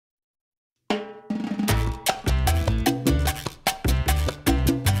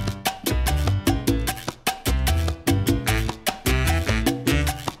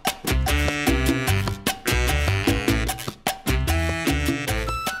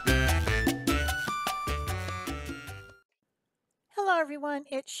everyone,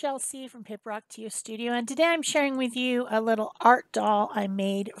 it's Shel C from PaperOcotilloStudio, and today I'm sharing with you a little art doll I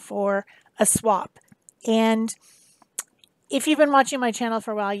made for a swap. And if you've been watching my channel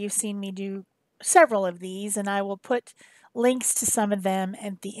for a while, you've seen me do several of these, and I will put links to some of them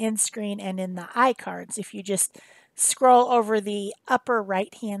at the end screen and in the iCards. If you just scroll over the upper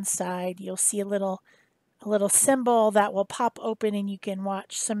right-hand side, you'll see a little symbol that will pop open, and you can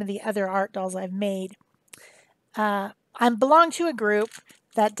watch some of the other art dolls I've made. I belong to a group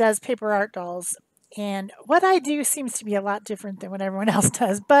that does paper art dolls, and what I do seems to be a lot different than what everyone else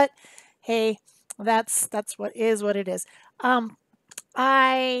does. But hey, that's what it is.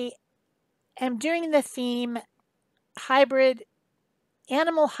 I am doing the theme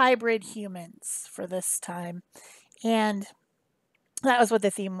animal hybrid humans for this time, and that was what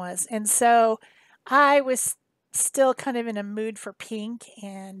the theme was. And so I was still kind of in a mood for pink,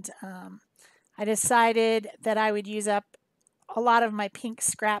 and I decided that I would use up a lot of my pink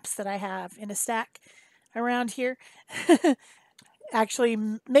scraps that I have in a stack around here, actually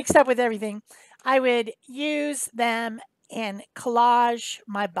mixed up with everything. I would use them and collage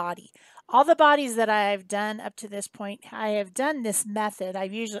my body. All the bodies that I've done up to this point, I have done this method. I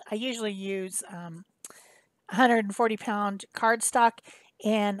usually use 140-pound cardstock,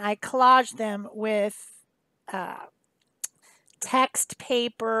 and I collage them with text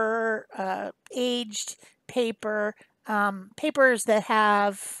paper, aged paper, papers that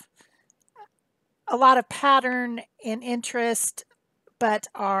have a lot of pattern and interest but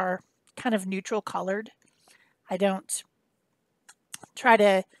are kind of neutral colored. I don't try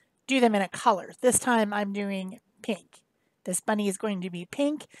to do them in a color. This time I'm doing pink. This bunny is going to be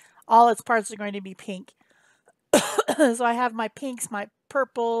pink. All its parts are going to be pink. So I have my pinks, my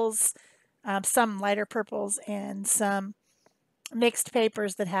purples, some lighter purples, and some mixed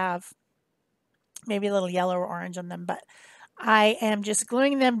papers that have maybe a little yellow or orange on them, but I am just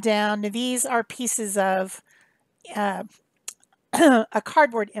gluing them down. These are pieces of a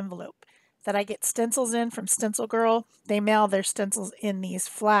cardboard envelope that I get stencils in from Stencil Girl. They mail their stencils in these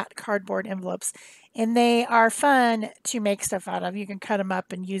flat cardboard envelopes, and they are fun to make stuff out of. You can cut them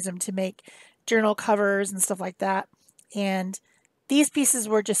up and use them to make journal covers and stuff like that. And these pieces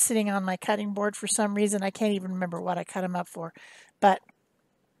were just sitting on my cutting board for some reason. I can't even remember what I cut them up for, but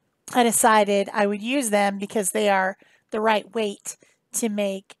I decided I would use them because they are the right weight to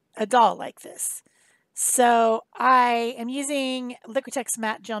make a doll like this. So I am using Liquitex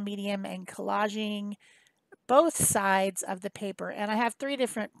matte gel medium and collaging both sides of the paper. And I have 3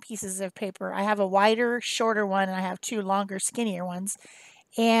 different pieces of paper. I have a wider, shorter one, and I have 2 longer, skinnier ones.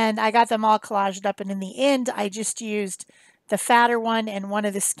 And I got them all collaged up, and in the end I just used the fatter one and one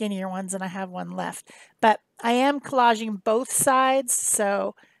of the skinnier ones, and I have one left. But I am collaging both sides,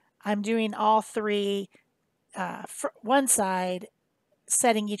 so I'm doing all 3 for one side,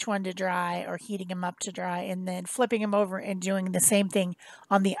 setting each one to dry or heating them up to dry, and then flipping them over and doing the same thing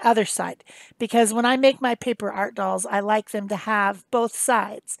on the other side. Because when I make my paper art dolls, I like them to have both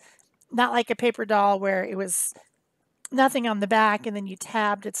sides. Not like a paper doll where it was nothing on the back and then you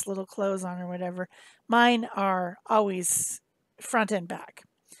tabbed its little clothes on or whatever. Mine are always front and back.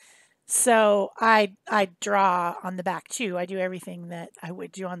 So I draw on the back too. I do everything that I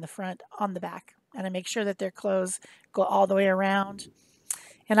would do on the front on the back, and I make sure that their clothes go all the way around.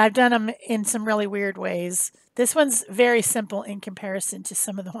 And I've done them in some really weird ways. This one's very simple in comparison to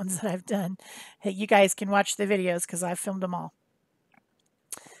some of the ones that I've done. You guys can watch the videos because I've filmed them all.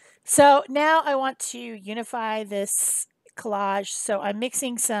 So now I want to unify this collage. So I'm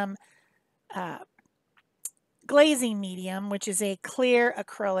mixing some glazing medium, which is a clear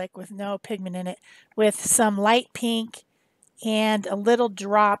acrylic with no pigment in it, with some light pink and a little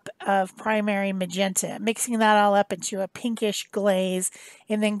drop of primary magenta, mixing that all up into a pinkish glaze,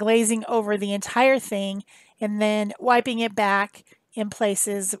 and then glazing over the entire thing, and then wiping it back in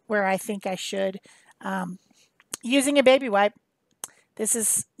places where I think I should, using a baby wipe. This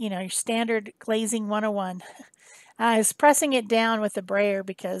is, your standard glazing 101. I was pressing it down with a brayer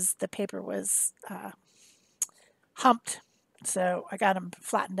because the paper was humped, so I got them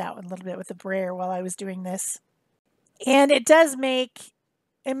flattened out a little bit with a brayer while I was doing this. And it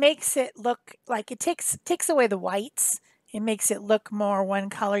makes it look like it takes away the whites. It makes it look more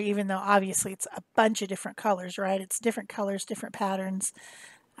one color, even though obviously it's a bunch of different colors, right? It's different colors, different patterns.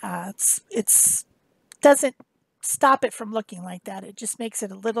 It's doesn't stop it from looking like that. It just makes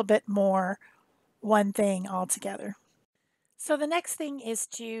it a little bit more one thing altogether. So the next thing is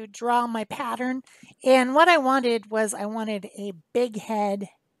to draw my pattern. And what I wanted was a big head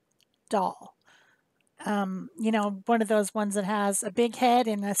doll. One of those ones that has a big head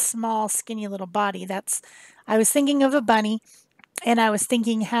and a small, skinny little body. I was thinking of a bunny, And I was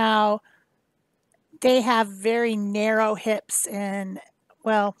thinking how they have very narrow hips and,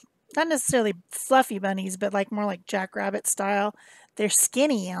 well, not necessarily fluffy bunnies, but like more like jackrabbit style. They're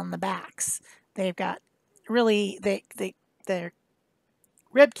skinny on the backs. They've got really their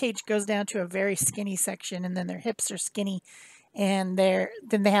rib cage goes down to a very skinny section, and then their hips are skinny, and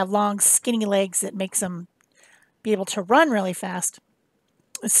then they have long skinny legs that makes them be able to run really fast.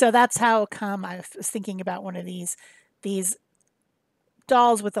 So that's how come I was thinking about one of these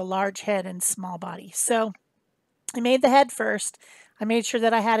dolls with a large head and small body. So I made the head first. I made sure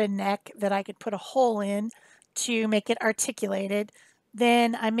that I had a neck that I could put a hole in to make it articulated.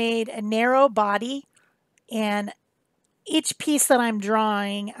 Then I made a narrow body, and each piece that I'm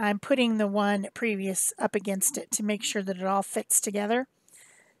drawing, I'm putting the one previous up against it to make sure that it all fits together.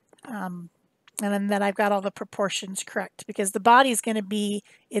 And then that I've got all the proportions correct, because the body is going to be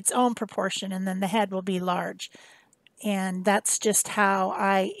its own proportion and then the head will be large. And that's just how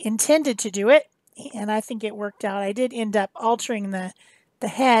I intended to do it. And I think it worked out. I did end up altering the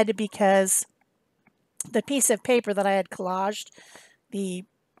head because the piece of paper that I had collaged, the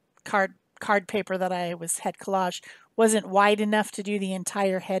card paper that I had collaged, wasn't wide enough to do the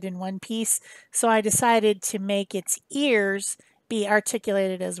entire head in one piece. So I decided to make its ears be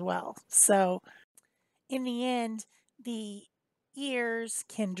articulated as well. So in the end, the ears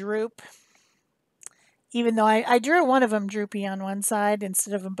can droop, even though I drew one of them droopy on one side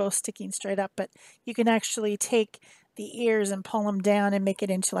instead of them both sticking straight up. But you can actually take the ears and pull them down and make it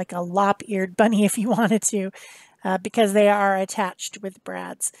into like a lop-eared bunny if you wanted to, because they are attached with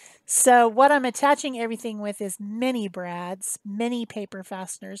brads. So what I'm attaching everything with is mini brads, mini paper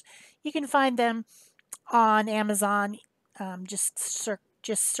fasteners. You can find them on Amazon. Just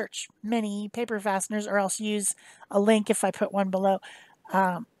search mini paper fasteners, or else use a link if I put one below.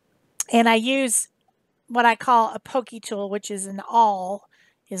 And I use what I call a pokey tool, which is an awl,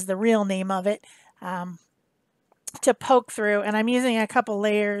 is the real name of it, to poke through. And I'm using a couple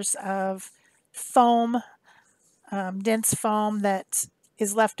layers of foam, dense foam that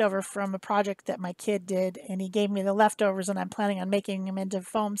is left over from a project that my kid did, and he gave me the leftovers, and I'm planning on making them into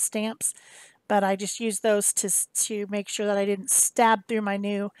foam stamps. But I just used those to make sure that I didn't stab through my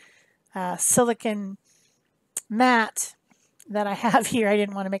new silicone mat that I have here. I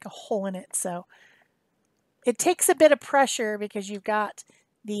didn't want to make a hole in it. So it takes a bit of pressure because you've got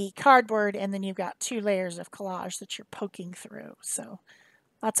the cardboard and then you've got two layers of collage that you're poking through. So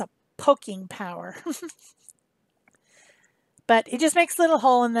lots of poking power. But it just makes a little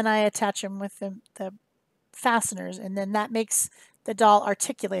hole, and then I attach them with the fasteners, and then that makes the doll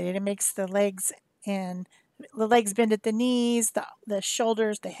articulated. It makes the legs bend at the knees, the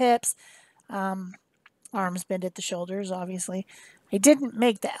shoulders, the hips, arms bend at the shoulders, obviously. I didn't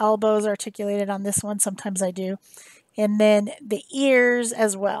make the elbows articulated on this one. Sometimes I do. And then the ears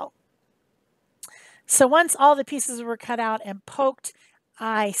as well. So once all the pieces were cut out and poked,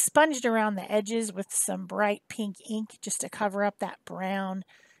 I sponged around the edges with some bright pink ink just to cover up that brown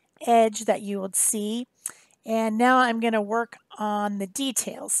edge that you would see. And now I'm going to work on the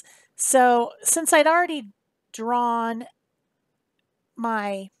details. So since I'd already drawn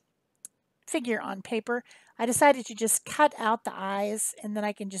my figure on paper, I decided to just cut out the eyes, and then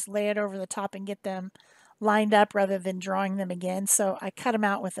I can just lay it over the top and get them lined up rather than drawing them again. So I cut them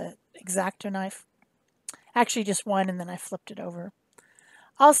out with an X-Acto knife. Actually just one, and then I flipped it over.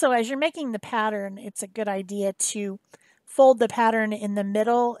 Also, as you're making the pattern, it's a good idea to fold the pattern in the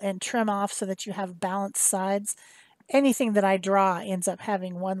middle and trim off so that you have balanced sides. Anything that I draw ends up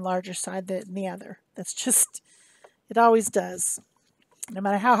having one larger side than the other. That's just, it always does, no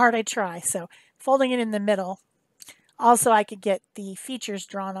matter how hard I try. So folding it in the middle. Also, I could get the features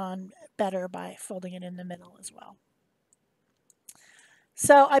drawn on better by folding it in the middle as well.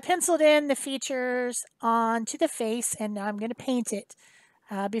 So I penciled in the features onto the face, and now I'm going to paint it.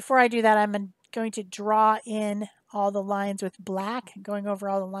 Before I do that, I'm going to draw in all the lines with black, going over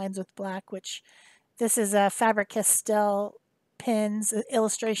all the lines with black, which this is a Faber-Castell pens,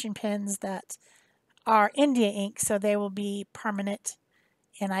 illustration pens that are India ink, so they will be permanent,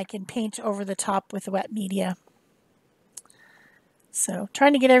 and I can paint over the top with wet media. So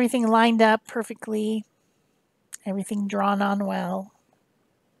trying to get everything lined up perfectly, everything drawn on well.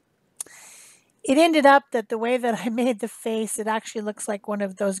 It ended up that the way that I made the face, it actually looks like one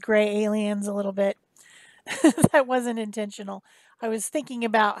of those gray aliens a little bit. That wasn't intentional. I was thinking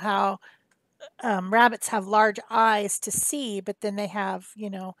about how rabbits have large eyes to see, but then they have,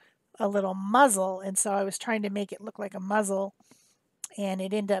 a little muzzle. And so I was trying to make it look like a muzzle, and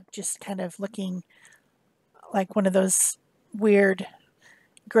it ended up just kind of looking like one of those weird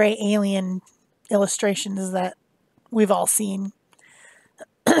gray alien illustrations that we've all seen.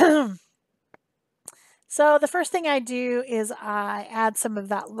 So the first thing I do is I add some of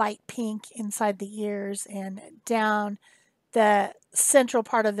that light pink inside the ears and down the central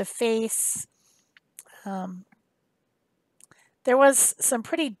part of the face. There was some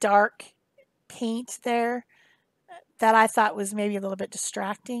pretty dark paint there that I thought was maybe a little bit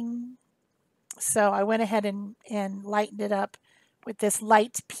distracting. So I went ahead and lightened it up with this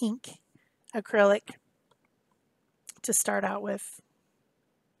light pink acrylic to start out with.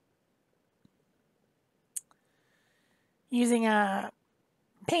 Using a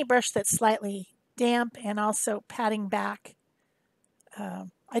paintbrush that's slightly damp and also patting back.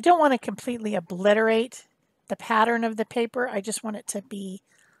 I don't want to completely obliterate the pattern of the paper. I just want it to be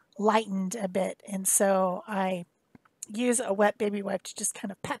lightened a bit. And so I use a wet baby wipe to just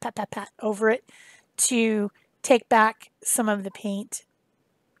kind of pat, pat, pat, pat over it to take back some of the paint.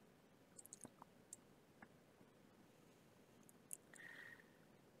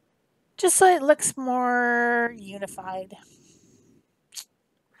 Just so it looks more unified.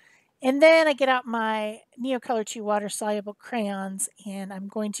 And then I get out my Neocolor 2 water-soluble crayons, and I'm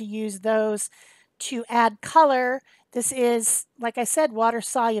going to use those to add color. This is, like I said,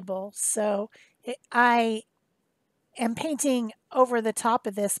 water-soluble, so I am painting over the top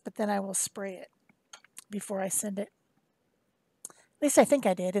of this, but then I will spray it before I send it. At least I think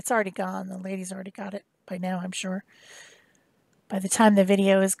I did. It's already gone. The lady's already got it by now, I'm sure, by the time the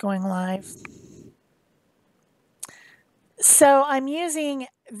video is going live. So I'm using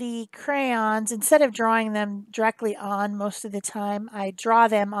the crayons, instead of drawing them directly on most of the time, I draw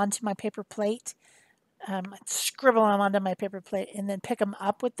them onto my paper plate, scribble them onto my paper plate, and then pick them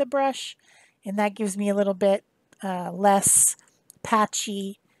up with the brush. And that gives me a little bit less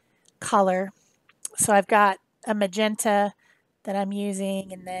patchy color. So I've got a magenta that I'm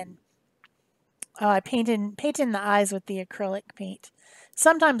using, and then I paint in the eyes with the acrylic paint.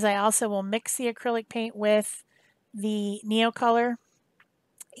 Sometimes I also will mix the acrylic paint with the Neocolor,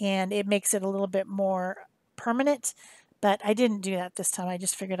 and it makes it a little bit more permanent, but I didn't do that this time. I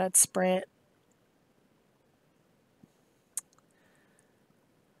just figured I'd spray it.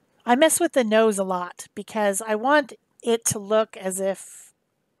 I mess with the nose a lot because I want it to look as if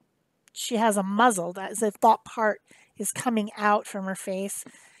she has a muzzle, as if that part is coming out from her face.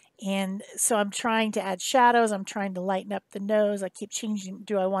 And so I'm trying to add shadows. I'm trying to lighten up the nose. I keep changing.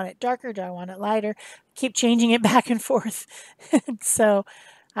 Do I want it darker? Do I want it lighter? I keep changing it back and forth. So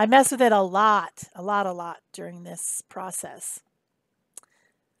I mess with it a lot during this process.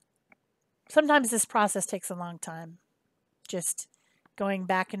 Sometimes this process takes a long time. Just going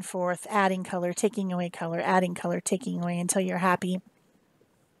back and forth, adding color, taking away color, adding color, taking away until you're happy.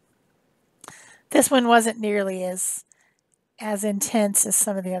 This one wasn't nearly as intense as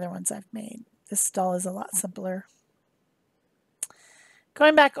some of the other ones I've made. This doll is a lot simpler.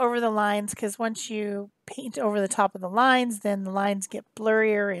 Going back over the lines, because once you paint over the top of the lines, then the lines get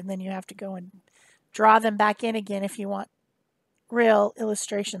blurrier, and then you have to go and draw them back in again if you want real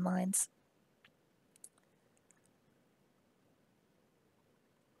illustration lines.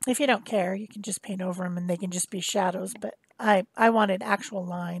 If you don't care, you can just paint over them and they can just be shadows, but I wanted actual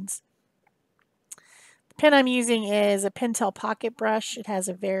lines. The pen I'm using is a Pentel pocket brush. It has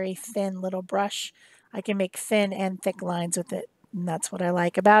a very thin little brush. I can make thin and thick lines with it, and that's what I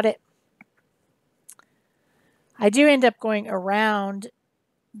like about it. I do end up going around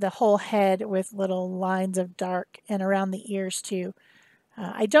the whole head with little lines of dark, and around the ears too.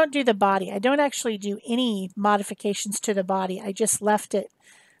 I don't do the body. I don't actually do any modifications to the body. I just left it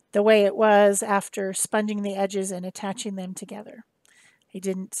the way it was after sponging the edges and attaching them together. I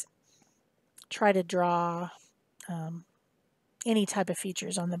didn't try to draw any type of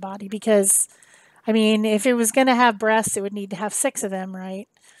features on the body because, I mean, if it was going to have breasts, it would need to have 6 of them, right?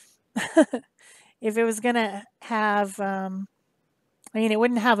 If it was going to have, I mean, it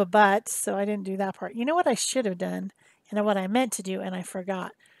wouldn't have a butt, so I didn't do that part. You know what I should have done, and what I meant to do, and I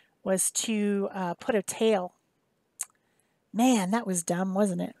forgot, was to put a tail. Man, that was dumb,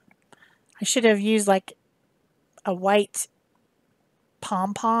 wasn't it? I should have used like a white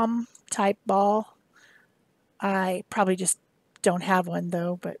pom-pom type ball. I probably just don't have one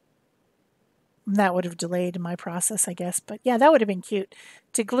though, but that would have delayed my process, I guess. But yeah, that would have been cute.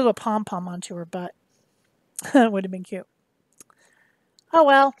 To glue a pom-pom onto her butt would have been cute. Oh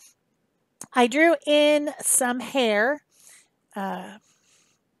well. I drew in some hair. Curly,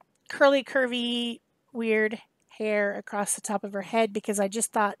 curvy, weird hair across the top of her head because I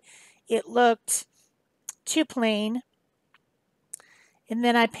just thought it looked too plain. And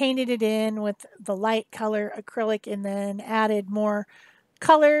then I painted it in with the light color acrylic and then added more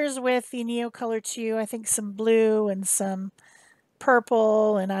colors with the Neocolor 2. I think some blue and some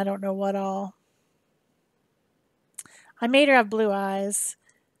purple and I don't know what all. I made her have blue eyes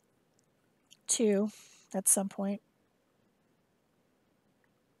too at some point.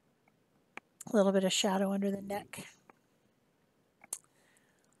 A little bit of shadow under the neck.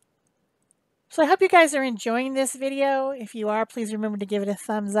 So I hope you guys are enjoying this video. If you are, please remember to give it a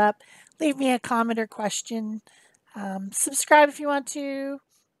thumbs up. Leave me a comment or question. Subscribe if you want to.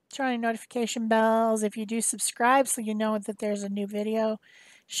 Turn on notification bells if you do subscribe so you know that there's a new video.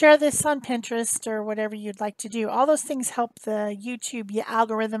 Share this on Pinterest or whatever you'd like to do. All those things help the YouTube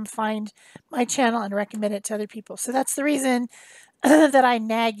algorithm find my channel and recommend it to other people. So that's the reason that I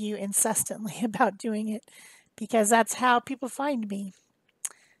nag you incessantly about doing it, because that's how people find me.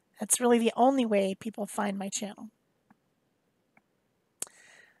 That's really the only way people find my channel.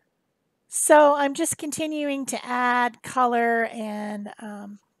 So I'm just continuing to add color and,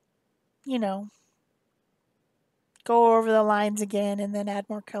 you know, go over the lines again and then add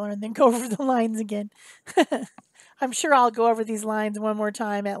more color and then go over the lines again. I'm sure I'll go over these lines one more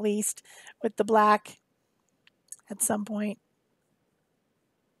time at least with the black at some point.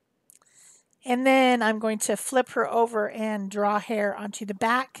 And then I'm going to flip her over and draw hair onto the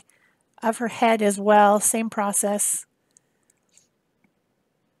back of her head as well. Same process.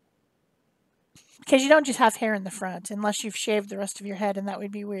 Because you don't just have hair in the front unless you've shaved the rest of your head, and that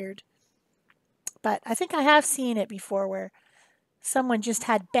would be weird. But I think I have seen it before where someone just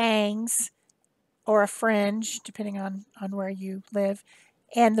had bangs or a fringe, depending on where you live,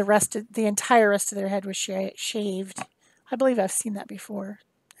 and the entire rest of their head was shaved. I believe I've seen that before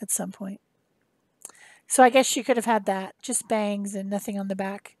at some point. So I guess she could have had that, just bangs and nothing on the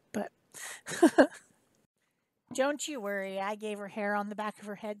back. But don't you worry, I gave her hair on the back of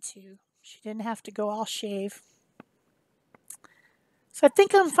her head too. She didn't have to go all shave. So I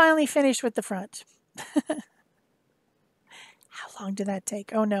think I'm finally finished with the front. How long did that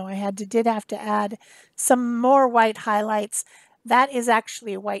take? Oh no, I did have to add some more white highlights. That is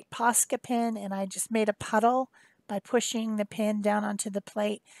actually a white Posca pen, and I just made a puddle by pushing the pen down onto the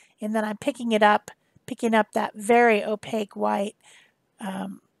plate. And then I'm picking up that very opaque white,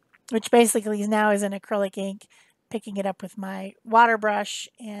 which basically now is an acrylic ink, picking it up with my water brush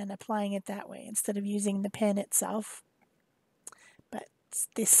and applying it that way instead of using the pen itself. But it's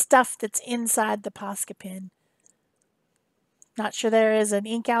the stuff that's inside the Posca pen. Not sure there is an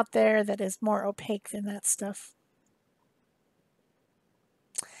ink out there that is more opaque than that stuff.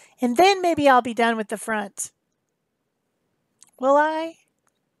 And then maybe I'll be done with the front. Will I?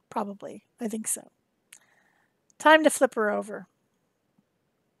 Probably. I think so. Time to flip her over.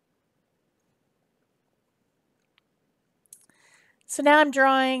 So now I'm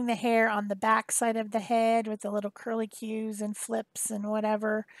drawing the hair on the back side of the head with the little curly cues and flips and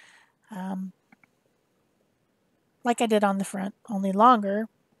whatever. Like I did on the front, only longer.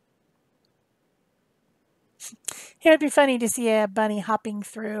 It would be funny to see a bunny hopping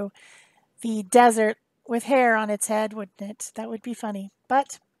through the desert with hair on its head, wouldn't it? That would be funny.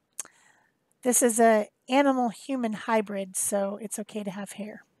 But this is an animal-human hybrid, so it's okay to have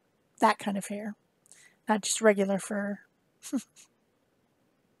hair. That kind of hair, not just regular fur.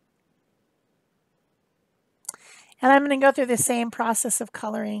 And I'm going to go through the same process of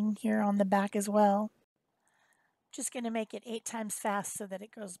coloring here on the back as well. Just going to make it 8 times fast so that it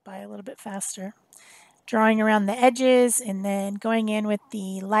goes by a little bit faster. Drawing around the edges and then going in with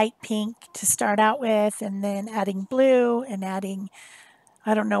the light pink to start out with, and then adding blue and adding,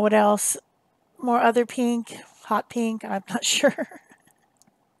 I don't know what else, more other pink, hot pink, I'm not sure.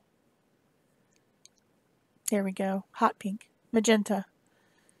 There we go, hot pink, magenta,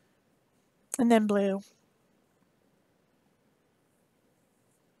 and then blue.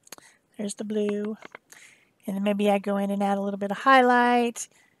 There's the blue. And then maybe I go in and add a little bit of highlight,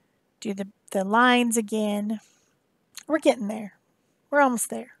 do the lines again. We're getting there. We're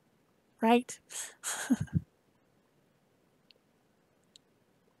almost there, right?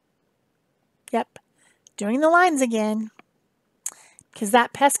 Yep, doing the lines again. Because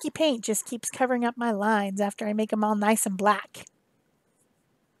that pesky paint just keeps covering up my lines after I make them all nice and black.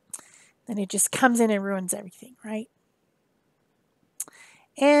 Then it just comes in and ruins everything, right?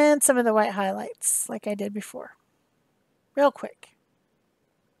 And some of the white highlights like I did before. Real quick.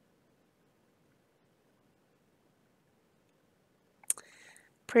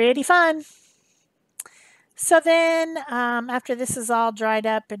 Pretty fun. So then after this is all dried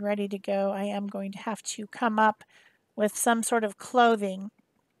up and ready to go, I am going to have to come up with some sort of clothing.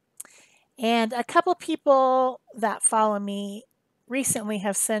 And a couple people that follow me recently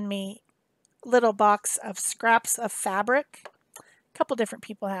have sent me a little box of scraps of fabric. A couple different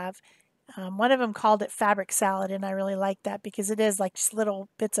people have. One of them called it fabric salad, and I really like that because it is like just little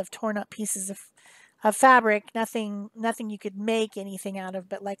bits of torn up pieces of fabric, nothing you could make anything out of,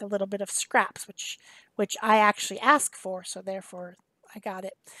 but like a little bit of scraps, which I actually asked for, so therefore I got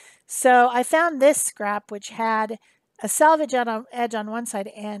it. So I found this scrap which had a selvage edge on one side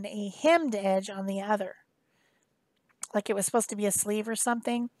and a hemmed edge on the other, like it was supposed to be a sleeve or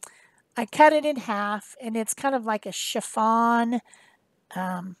something. I cut it in half, and it's kind of like a chiffon,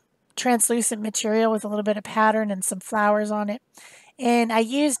 translucent material with a little bit of pattern and some flowers on it. And I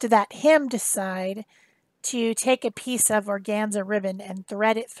used that hemmed side to take a piece of organza ribbon and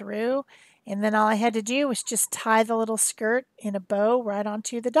thread it through. And then all I had to do was just tie the little skirt in a bow right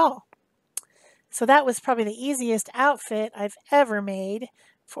onto the doll. So that was probably the easiest outfit I've ever made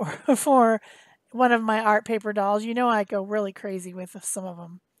for one of my art paper dolls. You know I go really crazy with some of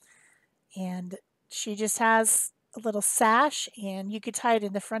them. And she just has a little sash, and you could tie it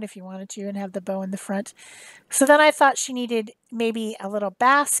in the front if you wanted to and have the bow in the front. So then I thought she needed maybe a little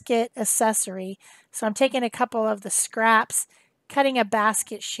basket accessory. So I'm taking a couple of the scraps, cutting a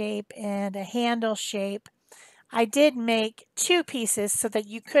basket shape and a handle shape. I did make 2 pieces so that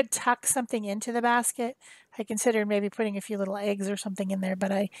you could tuck something into the basket. I considered maybe putting a few little eggs or something in there,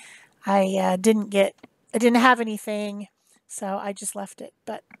 but I didn't have anything, so I just left it.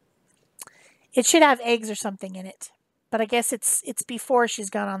 But it should have eggs or something in it. But I guess it's before she's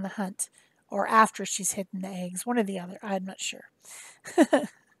gone on the hunt or after she's hidden the eggs. One or the other. I'm not sure.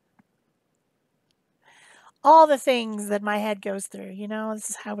 All the things that my head goes through, you know, this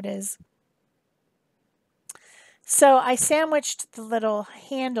is how it is. So I sandwiched the little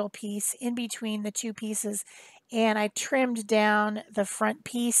handle piece in between the 2 pieces, and I trimmed down the front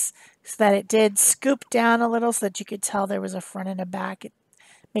piece so that it did scoop down a little so that you could tell there was a front and a back.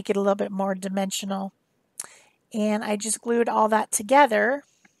 Make it a little bit more dimensional. And I just glued all that together.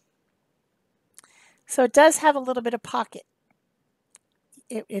 So it does have a little bit of pocket.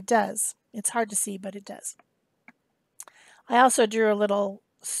 It does. It's hard to see, but it does. I also drew a little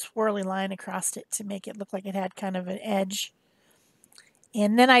swirly line across it to make it look like it had kind of an edge.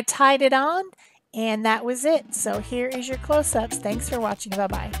 And then I tied it on, and that was it. So here is your close-ups. Thanks for watching.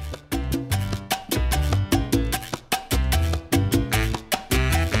 Bye-bye.